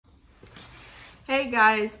Hey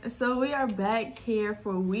guys, so we are back here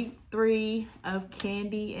for week 3 of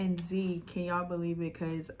Candy and Z. Can y'all believe it?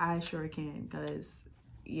 Because I sure can, because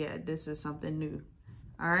yeah, this is something new.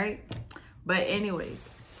 All right, but anyways,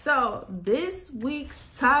 so this week's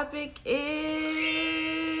topic is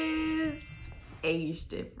age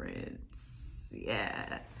difference.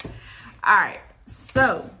 Yeah. All right,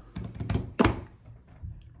 so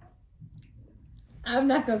I'm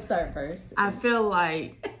not gonna start first. I feel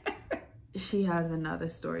like she has another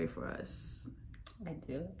story for us. I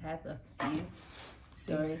do have a few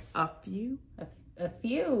stories. A few? A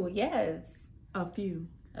few, yes. A few.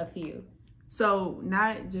 A few. So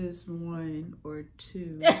not just one or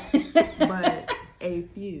two, but a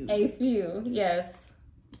few. A few, yes.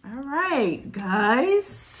 All right,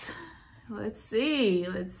 guys. Let's see.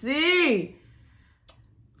 Let's see.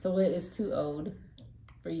 So what is too old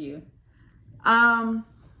for you?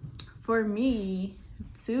 For me,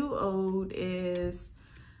 too old is,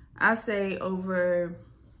 I say over,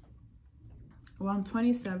 well, I'm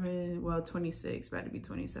 27, well, 26, about to be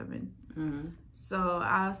 27. Mm-hmm. So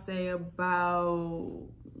I'll say about,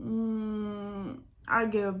 I'll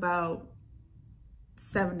give about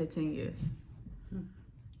 7 to 10 years.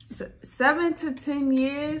 So 7 to 10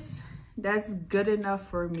 years, that's good enough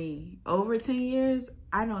for me. Over 10 years,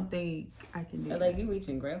 I don't think I can do that. Like, you're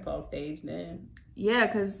reaching grandpa stage then. Yeah,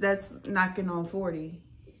 because that's knocking on 40.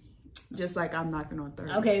 Just like I'm knocking on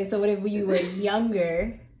 30. Okay, so what if you were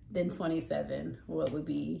younger than 27? What would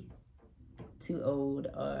be too old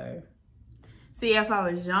or... See, if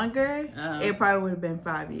I was younger, it probably would have been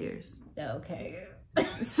 5 years. Okay.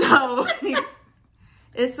 So,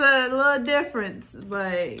 it's a little difference,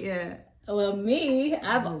 but yeah. Well, me,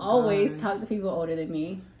 I've always talked to people older than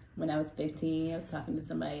me. When I was 15, I was talking to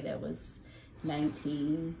somebody that was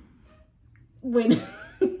 19. When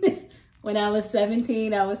I was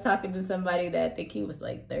 17, I was talking to somebody that I think he was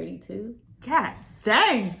like 32. God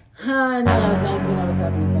dang. No, I was 19, I was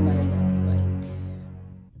talking to somebody that was like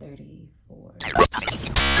 34.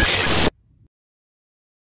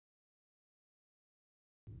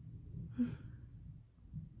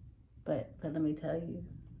 But let me tell you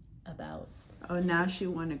about... Oh, now she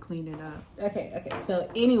want to clean it up. Okay. So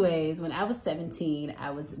anyways, when I was 17,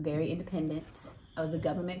 I was very independent. I was a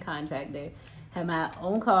government contractor. Had my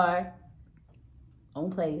own car,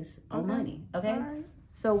 own place, own money. Okay? Right.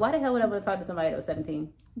 So why the hell would I want to talk to somebody that was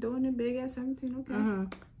 17? Doing it big at 17, okay.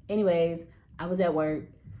 Anyways, I was at work.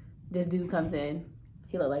 This dude comes in.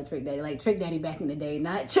 He looked like Trick Daddy. Like Trick Daddy back in the day.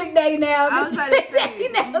 Not Trick Daddy now. I was trying to say.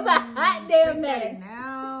 That was a hot damn mess.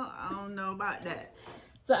 Now, I don't know about that.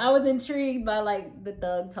 So I was intrigued by like the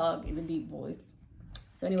thug talk and the deep voice.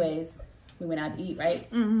 So anyways, we went out to eat, right?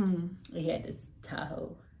 He had this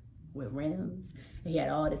Tahoe with rims. He had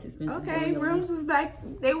all this expensive. Okay, rims was back.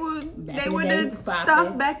 They were the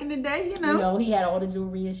stuff back in the day, you know. He had all the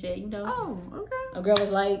jewelry and shit, you know. Oh, okay. A girl was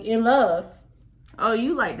like in love. Oh,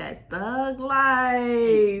 you like that thug life.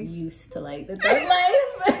 I used to like the thug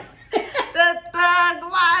life. The thug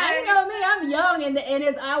life. I know me, I'm young and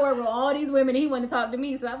it's I work with all these women and he wanted to talk to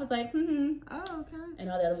me. So I was like, Oh, okay. And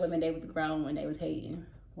all the other women, they was grown when they was hating,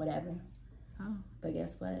 whatever. Oh. But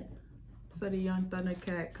guess what? So the young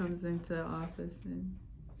Thundercat comes into the office and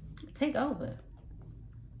take over.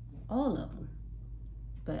 All of them.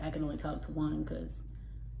 But I can only talk to one because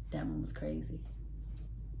that one was crazy.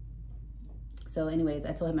 So anyways,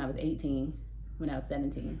 I told him I was 18 when I was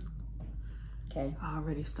 17. Okay.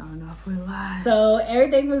 Already starting off with lies. So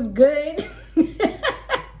everything was good.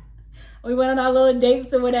 We went on our little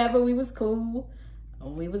dates or whatever. We was cool.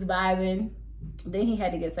 We was vibing. Then he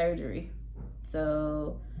had to get surgery.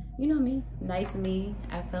 So, you know me, nice me.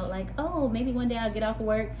 I felt like, oh, maybe one day I'll get off of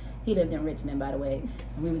work. He lived in Richmond, by the way.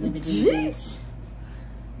 And we was in Virginia Beach.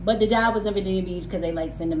 But the job was in Virginia Beach because they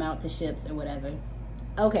like send them out to ships or whatever.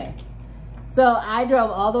 Okay. So I drove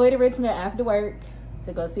all the way to Richmond after work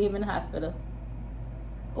to go see him in the hospital.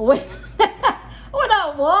 When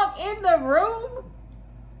I walk in the room,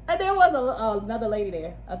 and there was another lady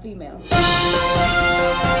there, a female.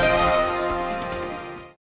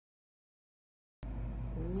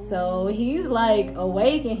 So he's like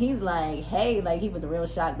awake and he's like, hey, like he was real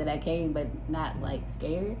shocked that I came, but not like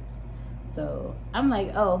scared. So I'm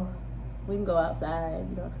like, oh, we can go outside.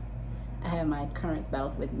 You know, I have my current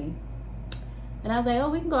spouse with me. And I was like, oh,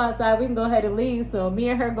 we can go outside. We can go ahead and leave. So me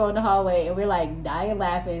and her go in the hallway and we're like dying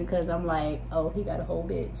laughing because I'm like, oh, he got a whole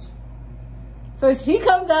bitch. So she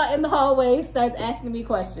comes out in the hallway, starts asking me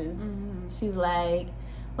questions. She's like,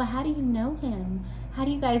 well, how do you know him? How do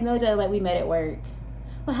you guys know each other? Like, we met at work.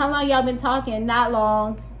 Well, how long y'all been talking? Not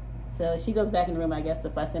long. So she goes back in the room, I guess, to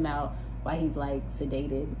fuss him out while he's like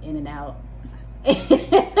sedated in and out.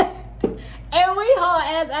 And we haul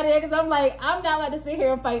ass out of there because I'm like, I'm not about to sit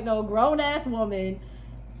here and fight no grown ass woman.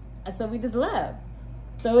 So we just left.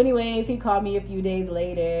 So anyways, he called me a few days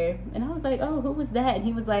later and I was like, oh, who was that? And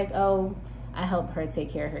he was like, oh, I helped her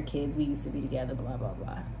take care of her kids. We used to be together, blah, blah,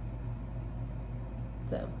 blah.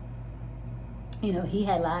 So, you know, he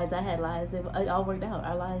had lies, I had lies. It all worked out.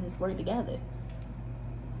 Our lives just worked together.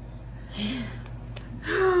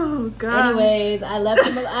 Oh, God. Anyways, I left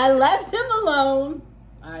him alone.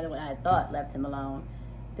 Or I thought left him alone.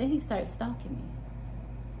 Then he started stalking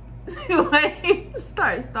me. Like,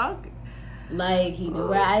 start stalking? Like, he knew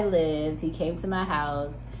where I lived. He came to my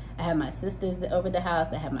house. I had my sisters over the house.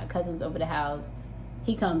 I had my cousins over the house.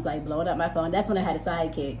 He comes, like, blowing up my phone. That's when I had a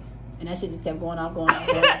sidekick. And that shit just kept going off. Oh,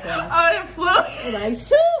 it flew. Like,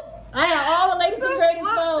 shoot! I had all the latest and greatest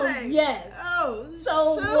phones. Yes. Oh,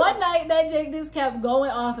 so shoot. One night, that Jake just kept going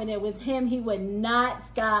off, and it was him. He would not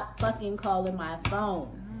stop fucking calling my phone.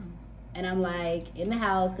 And I'm like, in the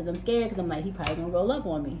house, because I'm scared, because I'm like, he probably gonna roll up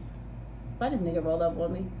on me. Why does nigga roll up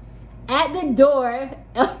on me? At the door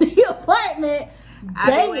of the apartment, I've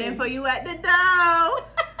been waiting for you at the door.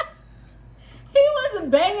 He was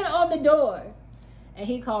banging on the door. And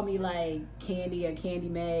he called me like Candy or Candy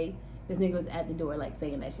May. This nigga was at the door like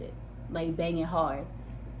saying that shit. Like banging hard.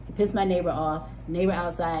 He pissed my neighbor off. Neighbor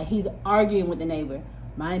outside. He's arguing with the neighbor.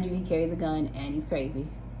 Mind you, he carries a gun and he's crazy.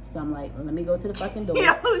 So I'm like, well, let me go to the fucking door.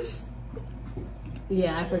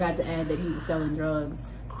 Yeah, I forgot to add that he was selling drugs.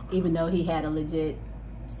 Even though he had a legit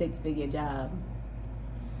 6-figure job.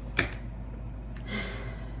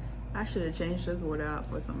 I should have changed this water out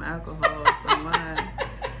for some alcohol or some wine.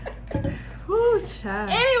 Woo, child.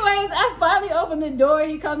 Anyways, I finally opened the door.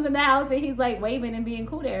 He comes in the house and he's like waving and being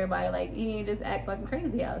cool to everybody. Like, he ain't just act fucking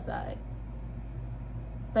crazy outside.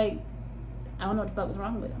 Like, I don't know what the fuck was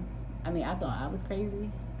wrong with him. I mean, I thought I was crazy.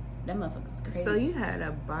 That motherfucker was crazy. So you had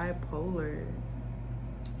a bipolar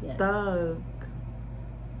yes. thug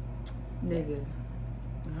nigga. Yes.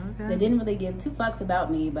 Okay. They didn't really give 2 fucks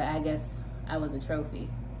about me, but I guess I was a trophy.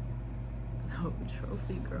 Oh,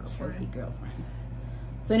 trophy girlfriend. Trophy girlfriend.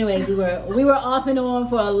 So anyways, we were off and on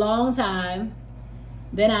for a long time.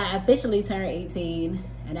 Then I officially turned 18,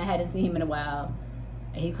 and I hadn't seen him in a while.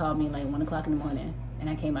 And he called me like 1 o'clock in the morning, and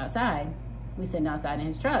I came outside. We sitting outside in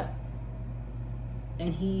his truck.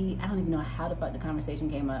 And I don't even know how the fuck the conversation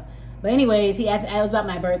came up. But anyways, he asked, it was about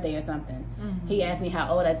my birthday or something. Mm-hmm. He asked me how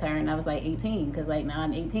old I turned. I was like 18, because like now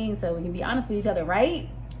I'm 18, so we can be honest with each other, right?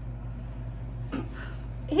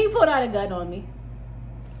 He pulled out a gun on me.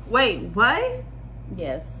 Wait, what?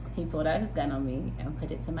 Yes, he pulled out his gun on me and put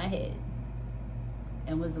it to my head.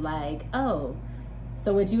 And was like, oh,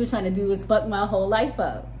 so what you was trying to do is fuck my whole life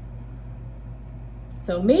up.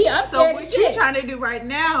 So me, I'm scared of shit. So what you're trying to do right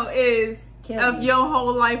now is of your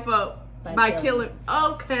whole life up by killing.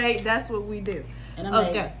 Okay, that's what we do. And I'm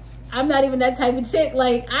like, I'm not even that type of chick.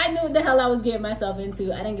 Like, I knew what the hell I was getting myself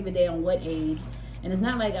into. I didn't give a damn what age. And it's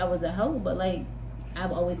not like I was a hoe, but like,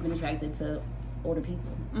 I've always been attracted to older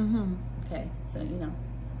people. Mm-hmm. Okay, so you know,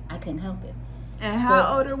 I couldn't help it. And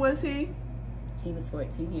how older was he? He was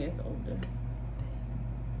 14 years older.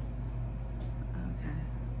 Okay.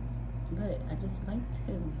 But I just liked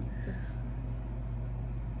him. Just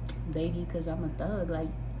baby, because I'm a thug, like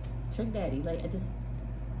Sugar Daddy. Like, I just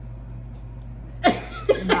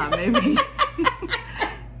nah, maybe.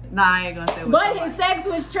 Nah, I ain't gonna say what's But his sex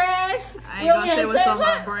was trash. I ain't gonna say what's on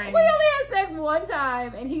my brain. We only had sex one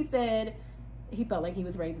time, and he said he felt like he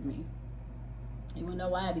was raping me. You wanna know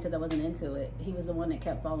why? Because I wasn't into it. He was the one that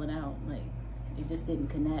kept falling out. Like, it just didn't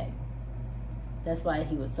connect. That's why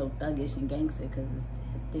he was so thuggish and gangster, because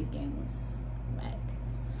his dick game was whack.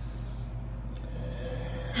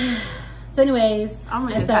 So anyways, I'm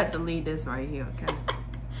gonna just have to leave this right here, okay?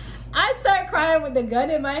 I start crying with the gun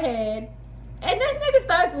in my head, and this nigga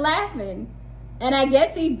starts laughing. And I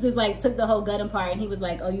guess he just like took the whole gun apart, and he was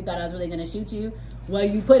like, oh, you thought I was really gonna shoot you? Well,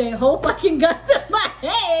 you put a whole fucking gun to my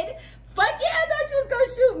head. Fuck yeah, I thought you was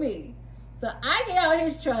gonna shoot me. So I get out of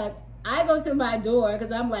his truck, I go to my door,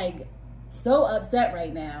 because I'm like so upset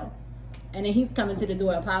right now. And then he's coming to the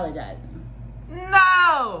door apologizing.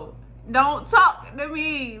 No! Don't talk to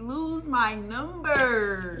me. Lose my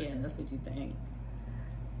number. Yeah, that's what you think.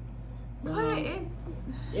 So, what?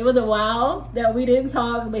 It was a while that we didn't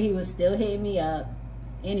talk, but he was still hitting me up.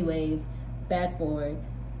 Anyways, fast forward.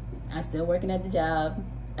 I'm still working at the job.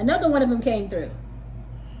 Another one of them came through.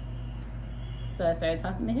 So I started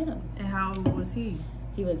talking to him. And how old was he?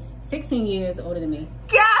 He was 16 years older than me.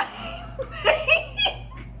 God!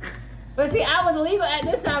 But see, I was legal at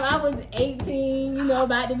this time. I was 18, you know,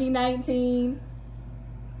 about to be 19.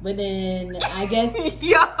 But then, I guess...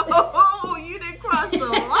 Yo, you done crossed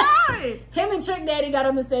the line. Him and Trick Daddy got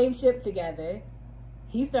on the same ship together.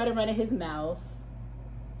 He started running his mouth.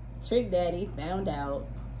 Trick Daddy found out,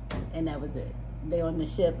 and that was it. They on the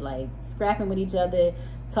ship, like, scrapping with each other,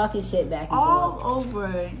 talking shit back and all forth.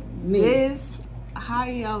 over this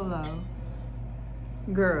high yellow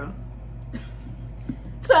girl.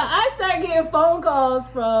 So I started getting phone calls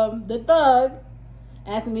from the thug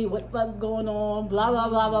asking me what the fuck's going on, blah, blah,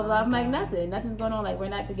 blah, blah, blah. I'm like, nothing's going on. Like, we're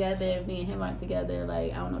not together. Me and him aren't together.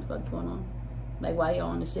 Like, I don't know what the fuck's going on. Like, why y'all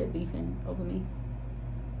on the ship beefing over me?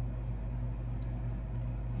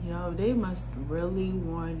 Yo, they must really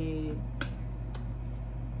wanted.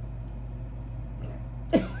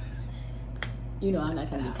 You know, I'm not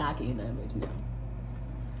trying to be cocky or nothing, but you know,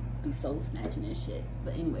 be soul snatching and shit.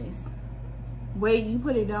 But anyways. Wait, you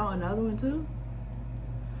put it down another one too?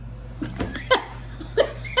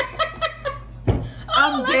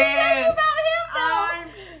 I'm dead. I'm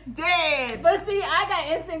dead. But see, I got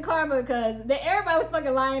instant karma because everybody was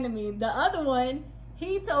fucking lying to me. The other one,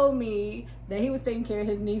 he told me that he was taking care of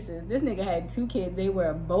his nieces. This nigga had 2 kids. They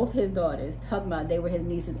were both his daughters. Talking about they were his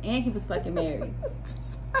nieces. And he was fucking married.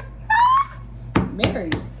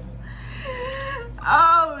 Married.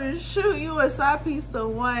 Oh, shoot. You a side piece to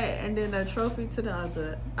one and then a trophy to the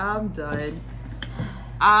other. I'm done.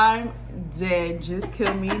 I'm dead. Just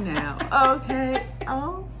kill me now. Okay.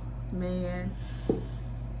 Oh, man.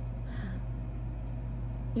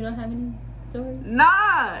 You don't have any stories?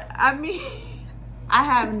 Nah. I mean, I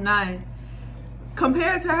have none.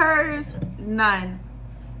 Compared to hers, none.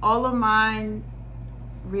 All of mine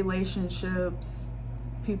relationships,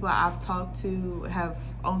 people I've talked to have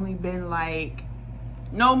only been like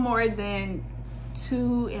no more than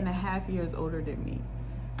 2.5 years older than me.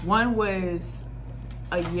 One was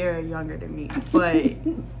a year younger than me, but it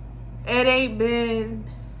ain't been.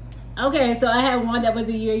 Okay, so I had one that was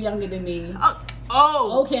a year younger than me.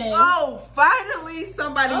 Oh, okay. Oh, finally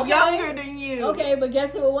somebody younger than you. Okay, but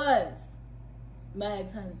guess who it was? My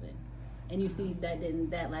ex-husband. And you see,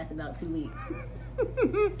 that lasted about 2 weeks.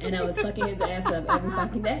 And I was fucking his ass up every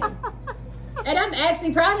fucking day. And I'm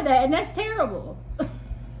actually proud of that, and that's terrible.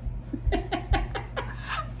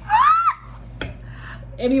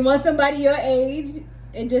 If you want somebody your age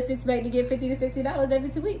and just expect to get $50 to $60 every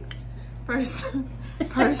 2 weeks. First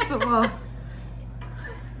of all,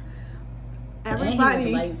 everybody. And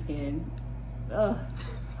he was light skinned. Ugh.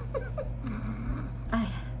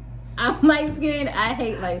 I'm light skinned. I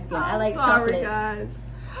hate light skin. I like chocolate. Guys.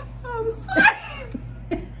 I'm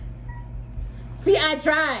sorry. See, I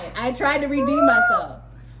tried to redeem myself.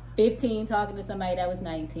 15 talking to somebody that was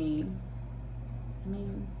 19. I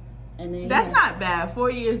mean, and then that's not bad. 4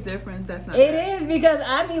 years difference. That's not. It bad. is because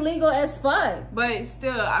I'm illegal as fuck. But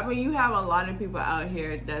still, I mean, you have a lot of people out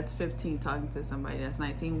here that's 15 talking to somebody that's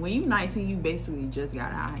 19. When you 19, you basically just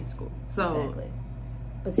got out of high school. So exactly.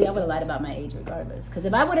 But see, I would have lied about my age regardless. Because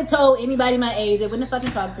if I would have told anybody my age, they wouldn't have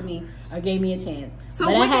fucking talked to me or gave me a chance. So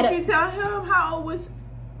but what did you tell him? How old was?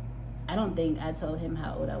 I don't think I told him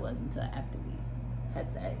how old I was until after we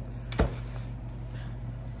had sex.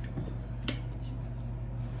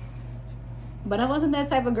 But I wasn't that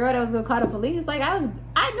type of girl that was gonna call the police. Like I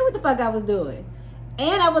knew what the fuck I was doing,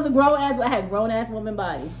 and I was a I had grown ass woman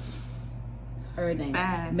body. Everything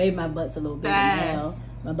made my butts a little bigger now.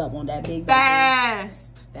 My butt won't that big.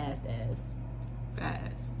 Fast ass.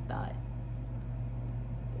 Thought.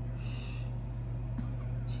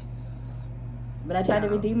 But I tried to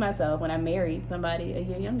redeem myself when I married somebody a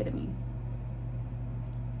year younger than me.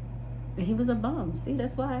 And he was a bum. See,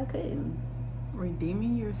 that's why I couldn't.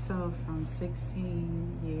 Redeeming yourself from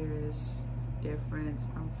 16 years difference,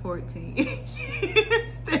 from 14 years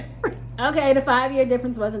difference. Okay, the 5-year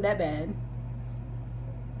difference wasn't that bad.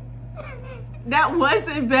 That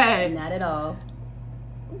wasn't bad. Not at all.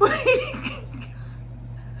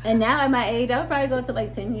 And now at my age, I would probably go to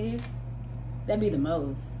like 10 years. That'd be the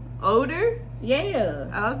most. Older? Yeah.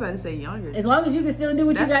 I was about to say younger. As long as you can still do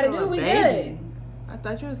what you gotta do, we good. I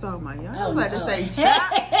thought you were talking about young. I was about to say,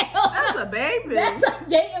 child, that's a baby. That's like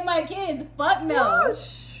dating my kids. Fuck no. Oh,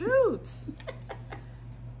 shoot.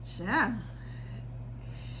 Child.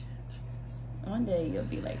 One day you'll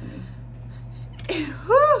be like me.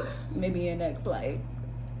 Whew. Maybe your next life.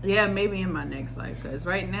 Yeah, maybe in my next life. Because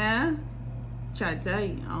right now, I'm trying to tell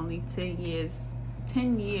you, only 10 years.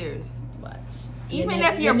 10 years. Watch. Even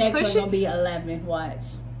if you're your next pushing. One gonna be 11. Watch.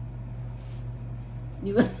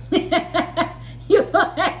 You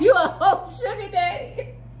a whole sugar daddy.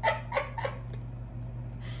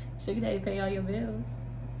 Sugar daddy pay all your bills.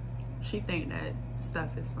 She think that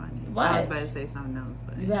stuff is funny. Watch. I was about to say something else.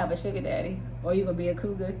 But you gonna have a sugar daddy. Or you gonna be a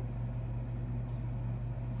cougar.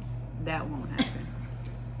 that won't happen.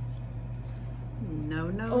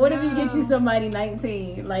 No. What if you get you somebody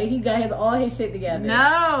 19? Like, he got all his shit together.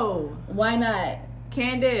 No. Why not?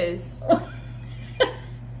 Candace.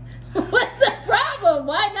 What's the problem?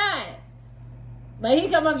 Why not? Like, he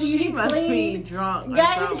come up to you, he must clean, be drunk.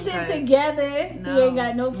 got his shit together. No. He ain't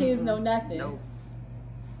got no kids, no nothing. Nope.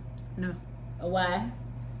 No. Why?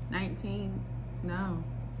 19. No.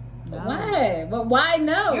 Why? But why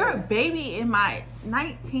no? You're a baby in my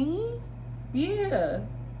 19? Yeah.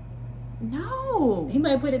 No. He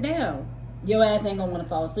might put it down. Your ass ain't gonna want to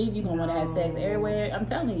fall asleep. You gonna want to have sex everywhere. I'm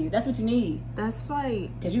telling you, that's what you need. That's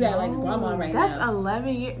like, because you act like a grandma right now. That's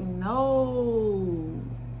 11 years. No.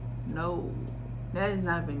 That has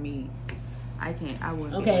not been me. I can't. I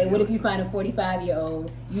wouldn't. Okay. What if you find a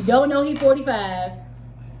 45-year-old? You don't know he's 45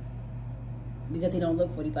 because he don't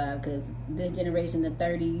look 45. Because this generation, the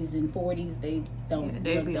 30s and 40s, they don't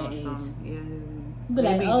they look be that on age. Some, But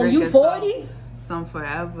like, oh, you 40? Some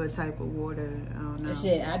forever type of water. I don't know.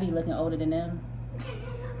 Shit, I be looking older than them.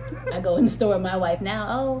 I go in the store with my wife now.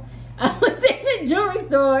 Oh, I was in the jewelry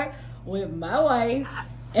store with my wife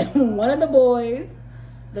and one of the boys.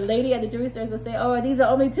 The lady at the jewelry store will say, "Oh, are these the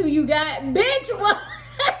only two you got?" Bitch, what?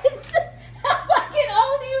 How fucking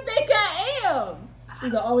old do you think I am?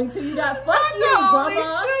 These are the only two you got? Fuck you, grandma. Only two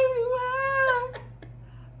you have.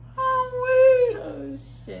 Oh, wait. Oh,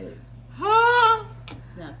 shit. Huh?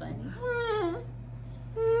 It's not funny.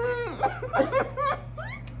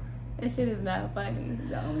 That shit is not funny.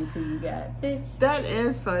 The only two you got, bitch. That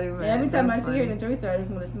is funny, man. And every time That's I see her in the jewelry store, I just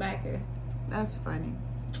want to smack her. That's funny.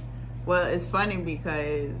 Well, it's funny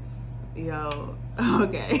because,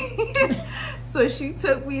 okay. So she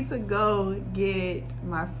took me to go get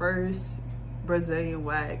my first Brazilian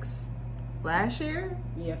wax last year.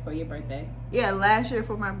 Yeah, for your birthday. Yeah, last year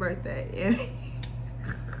for my birthday.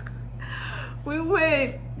 We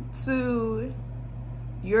went to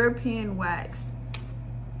European Wax.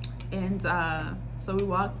 And so we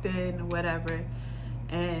walked in, whatever.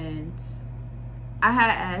 And I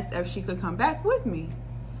had asked if she could come back with me.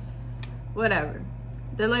 Whatever.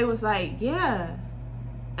 The lady was like, yeah.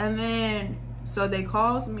 And then, so they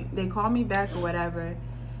called me back or whatever.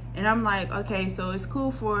 And I'm like, okay, so it's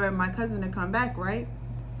cool for my cousin to come back, right?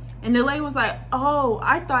 And the lady was like, oh,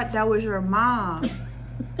 I thought that was your mom.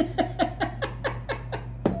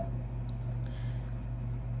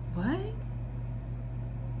 What?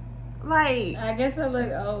 Like, I guess I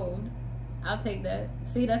look old. I'll take that.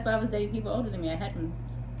 See, that's why I was dating people older than me. I hadn't,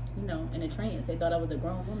 in a trance. They thought I was a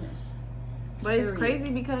grown woman. But it's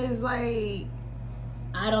crazy because, like,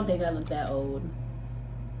 I don't think I look that old.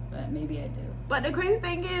 But maybe I do. But the crazy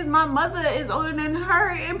thing is, my mother is older than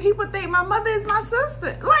her, and people think my mother is my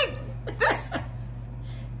sister. Like, this.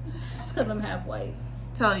 It's because I'm half white.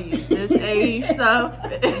 Tell you, this age stuff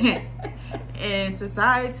in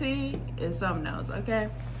society is something else, okay?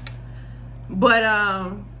 But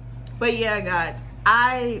yeah, guys,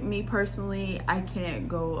 me personally, I can't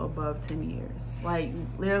go above 10 years. Like,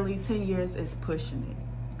 literally 10 years is pushing it.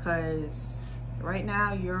 Because right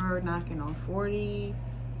now, you're knocking on 40.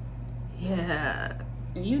 Yeah.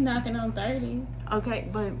 And you knocking on 30. Okay,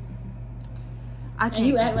 but I can't. And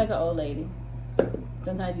you act like an old lady.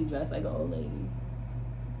 Sometimes you dress like an old lady.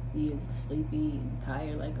 You're sleepy and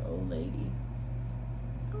tired like an old lady.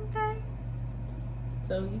 Okay.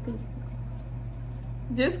 So you could.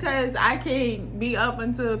 Just because I can't be up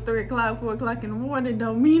until 3 o'clock, 4 o'clock in the morning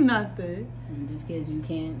don't mean nothing. And just because you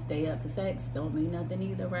can't stay up for sex don't mean nothing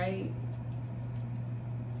either, right?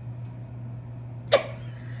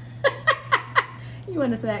 You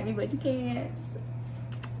want to smack me, but you can't.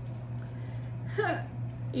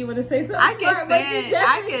 You want to say something? I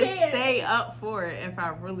can stay up for it if I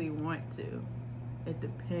really want to. It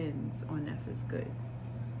depends on if it's good.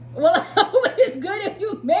 Well, I hope it's good if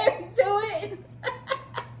you married to it.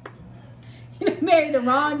 You married the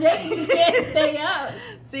wrong Jake, you can't stay up.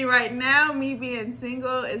 See, right now, me being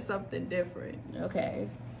single is something different. Okay.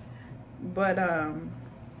 But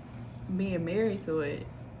being married to it,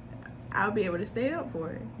 I'll be able to stay up for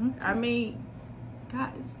it. Mm-hmm. I mean,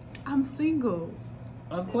 guys, I'm single.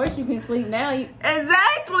 Of course you can sleep now.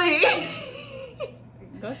 Exactly.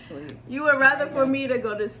 Go to sleep. You would rather for me to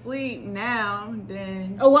go to sleep now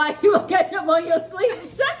than... Oh, why? You will catch up on your sleep?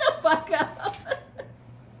 Shut the fuck up.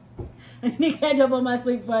 I need to catch up on my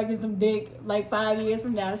sleep before I get some dick like 5 years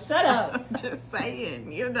from now. Shut up. I'm just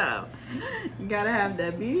saying, you gotta have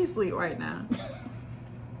that beauty sleep right now.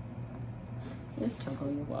 Just choke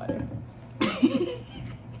on your water.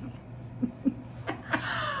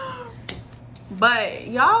 But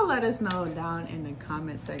y'all let us know down in the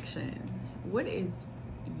comment section, what is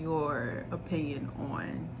your opinion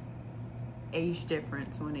on age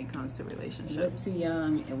difference when it comes to relationships. What's too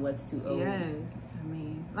young and what's too old? Yeah, I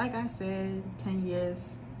mean, like I said, 10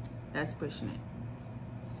 years, that's pushing it.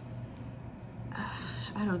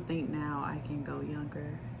 I don't think now I can go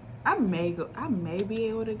younger. I may be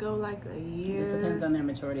able to go like a year. Just depends on their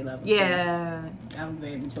maturity level. Yeah. I was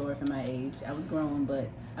very mature for my age. I was grown, but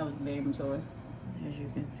I was very mature. As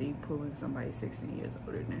you can see, pulling somebody 16 years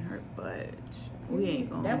older than her, but we ain't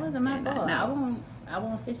gonna. That wasn't my fault. Else. I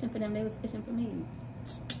wasn't fishing for them. They was fishing for me.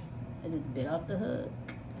 I just bit off the hook.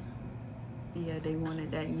 Yeah, they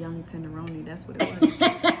wanted that young tenderoni. That's what it was.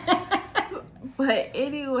 But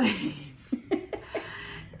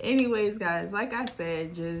anyways, guys, like I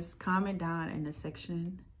said, just comment down in the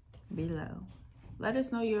section below. Let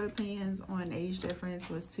us know your opinions on age difference.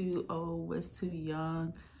 What's too old? What's too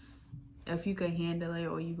young? If you can handle it,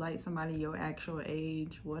 or you like somebody your actual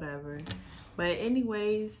age, whatever. But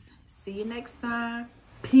anyways, see you next time.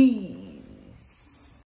 Peace.